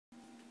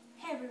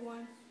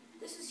everyone,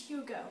 this is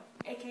Hugo,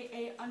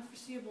 aka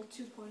Unforeseeable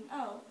 2.0,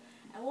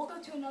 and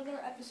welcome to another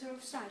episode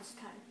of Science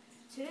Time.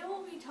 Today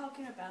we'll be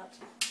talking about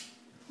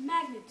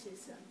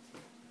magnetism.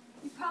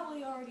 You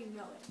probably already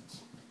know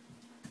it.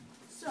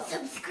 So,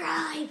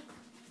 subscribe!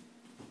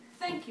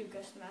 Thank you,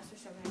 Guestmaster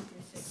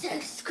 7936.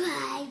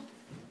 Subscribe!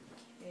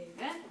 Okay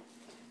then.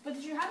 But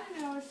did you happen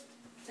to notice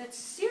that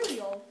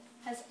cereal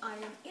has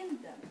iron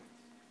in them?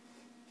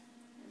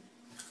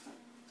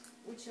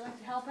 Would you like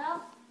to help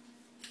out?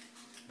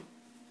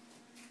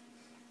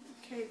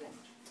 Okay then.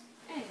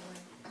 Anyway,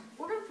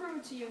 we're going to prove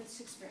it to you in this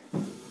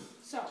experiment.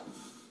 So,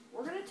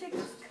 we're going to take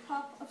this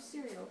cup of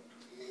cereal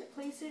and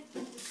place it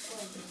in this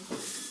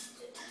blender.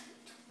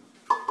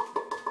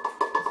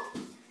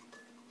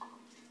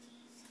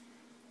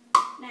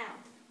 Now,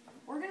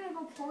 we're going to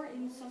go pour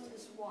in some of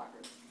this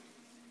water.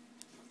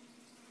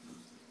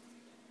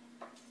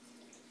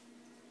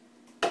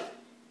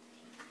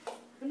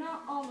 But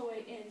not all the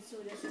way in, so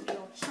it doesn't get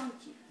all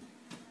chunky.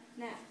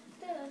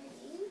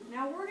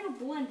 Now we're going to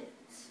blend it.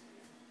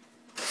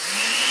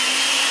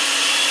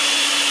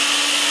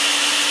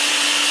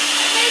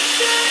 Make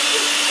sure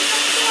it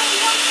doesn't go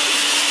lumpy.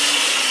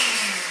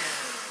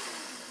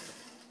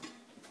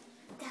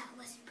 That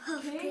was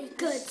perfectly Okay,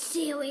 good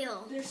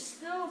cereal. There's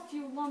still a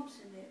few lumps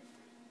in it.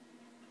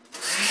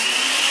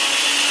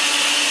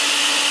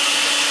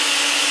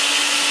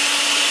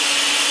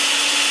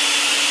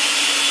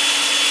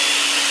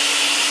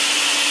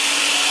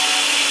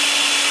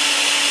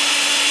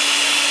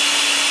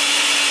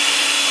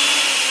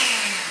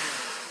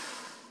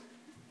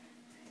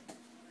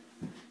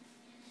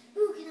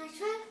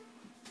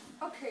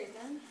 Okay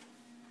then.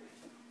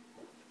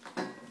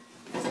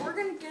 So we're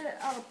gonna get it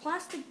out of a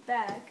plastic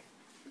bag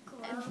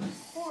and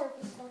pour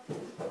the stuff in.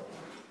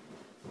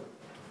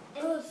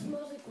 Oh, it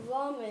smells like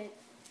vomit.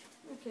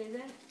 Okay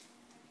then.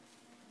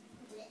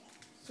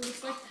 So would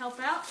you like to help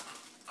out?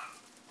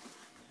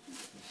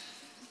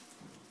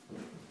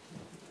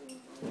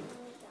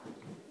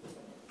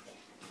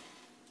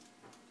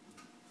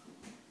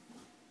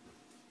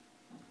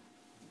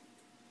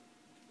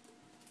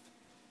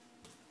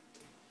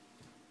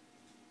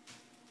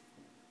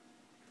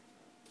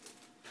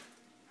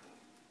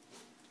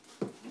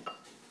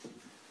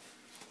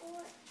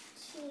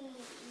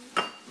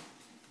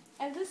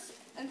 And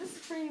this is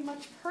pretty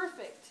much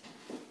perfect,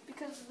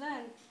 because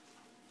then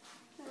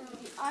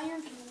the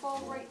iron can fall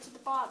right to the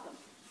bottom.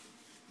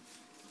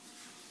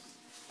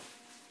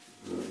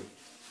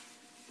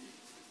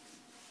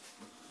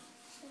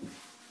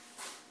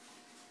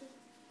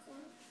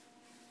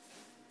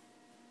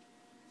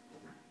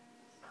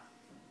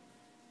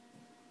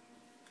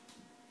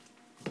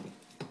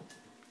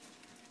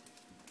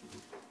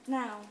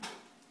 Now,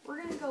 we're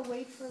going to go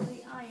wait for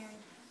the iron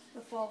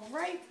to fall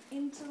right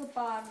into the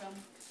bottom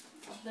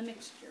of the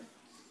mixture.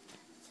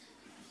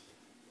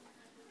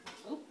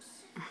 Oops.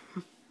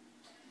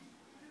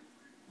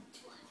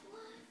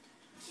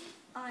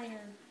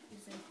 Iron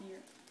is in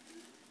here.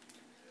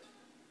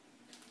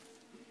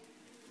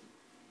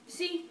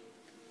 See,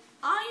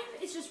 iron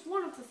is just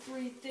one of the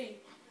three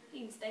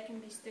things that can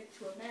be stick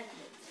to a magnet.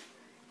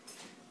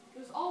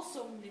 There's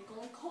also nickel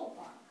and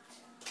cobalt.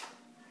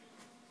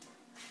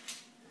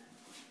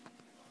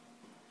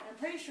 I'm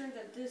pretty sure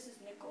that this is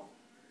nickel.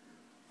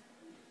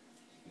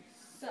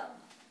 So,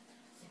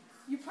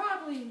 you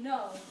probably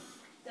know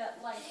that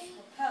lights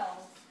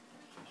repel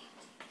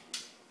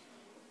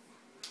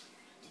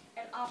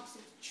and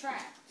opposites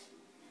attract.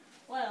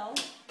 Well,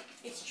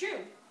 it's true.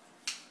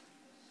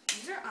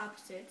 These are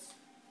opposites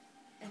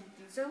and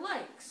these are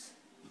likes.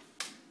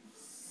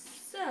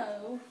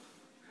 So,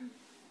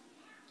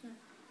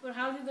 but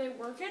how do they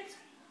work it?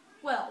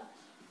 Well,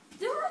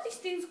 there are these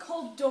things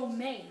called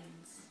domains.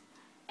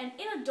 And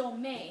in a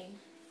domain,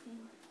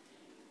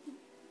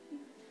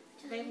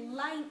 they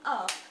line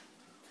up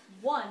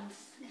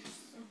once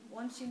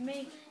you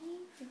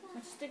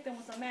stick them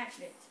with a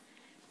magnet.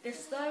 They're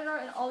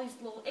scattered in all these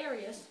little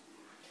areas,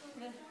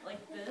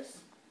 like this.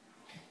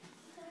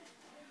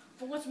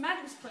 But once the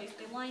magnet's placed,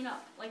 they line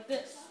up like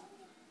this.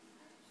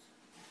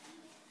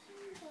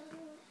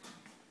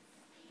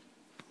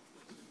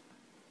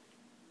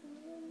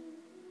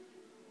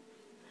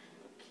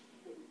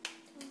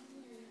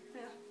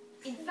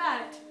 In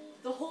fact,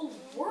 the whole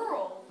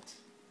world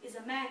is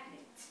a magnet.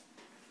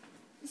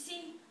 You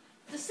see,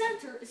 the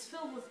center is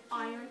filled with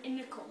iron and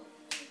nickel.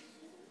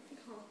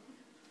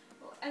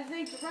 And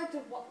they direct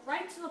it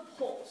right to the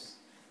poles.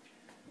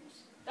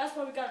 That's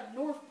why we got a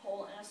North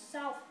Pole and a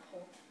South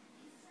Pole.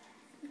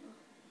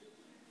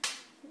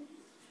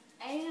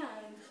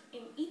 And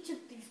in each of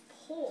these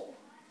poles,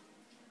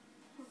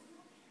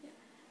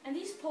 and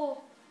these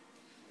poles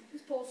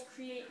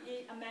create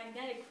a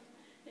magnetic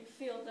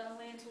field that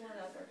land to one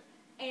another.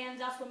 And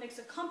that's what makes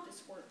a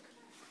compass work.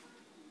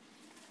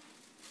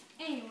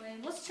 Anyway,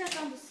 let's check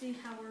on to see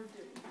how we're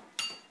doing.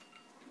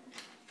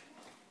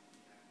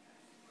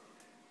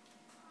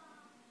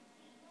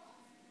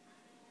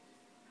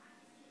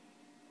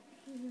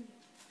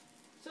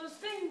 So this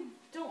thing,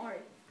 don't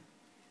worry.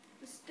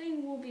 This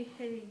thing will be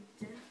hitting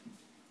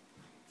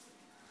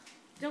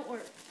Don't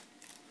worry.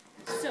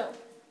 So,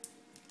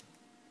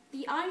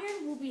 the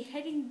iron will be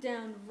heading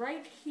down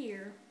right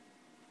here,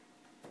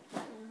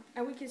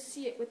 and we can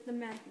see it with the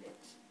magnet.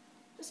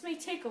 This may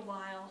take a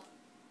while,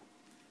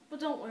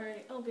 but don't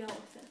worry, it'll be all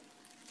worth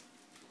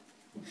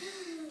it.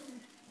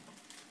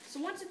 So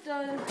once it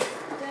does,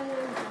 then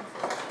we'll be done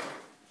for it.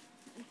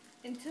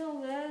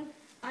 Until then,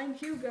 I'm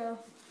Hugo,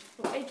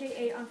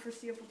 aka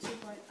Unforeseeable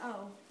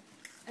 2.0,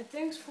 and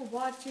thanks for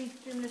watching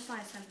the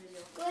Science Time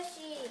video.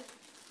 Squishy.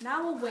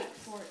 Now we'll wait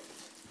for it.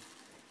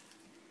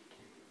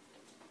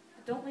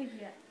 Don't leave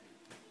yet.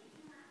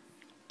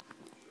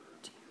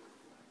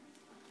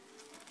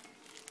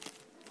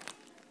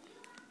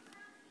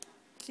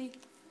 See?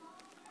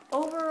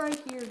 Over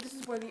right here, this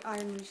is where the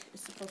iron is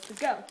supposed to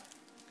go.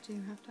 Do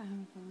you have to have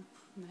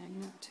a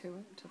magnet to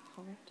it to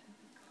pull it?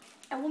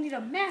 And we'll need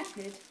a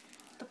magnet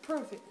to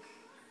prove it.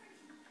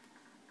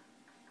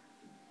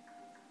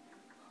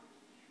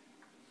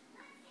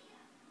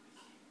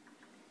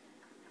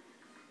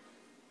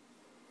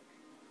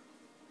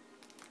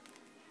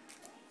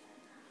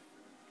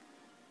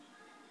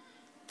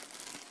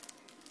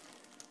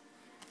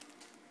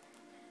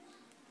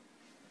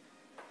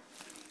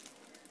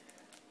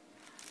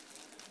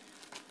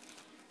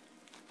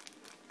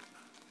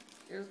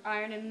 There's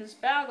iron in this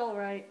bag, all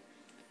right.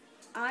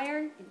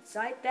 Iron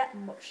inside that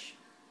mush.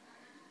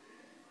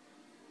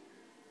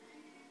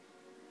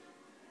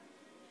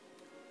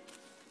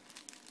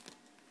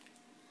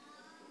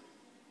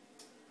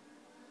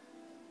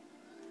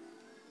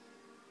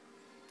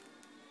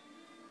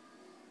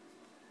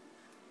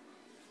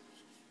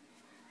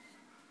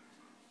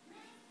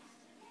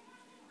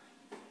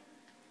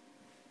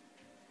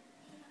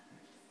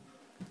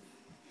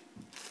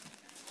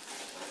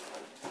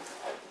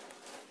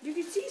 You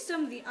can see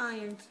some of the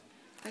iron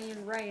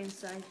right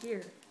inside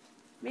here.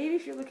 Maybe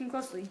if you're looking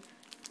closely.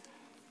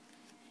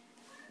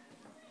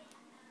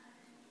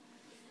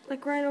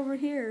 Like right over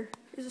here,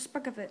 there's a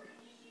speck of it.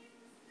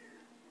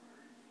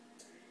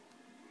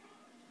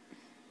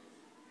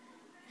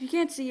 If you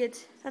can't see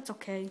it, that's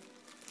okay.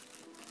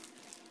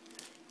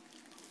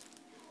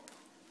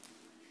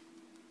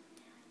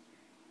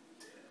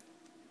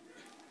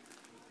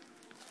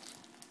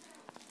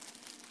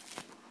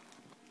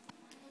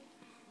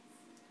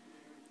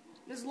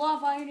 There's a lot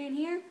of iron in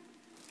here,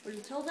 but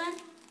until then,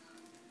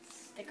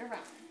 stick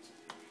around.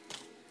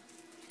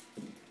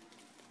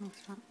 Oh,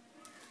 it's not.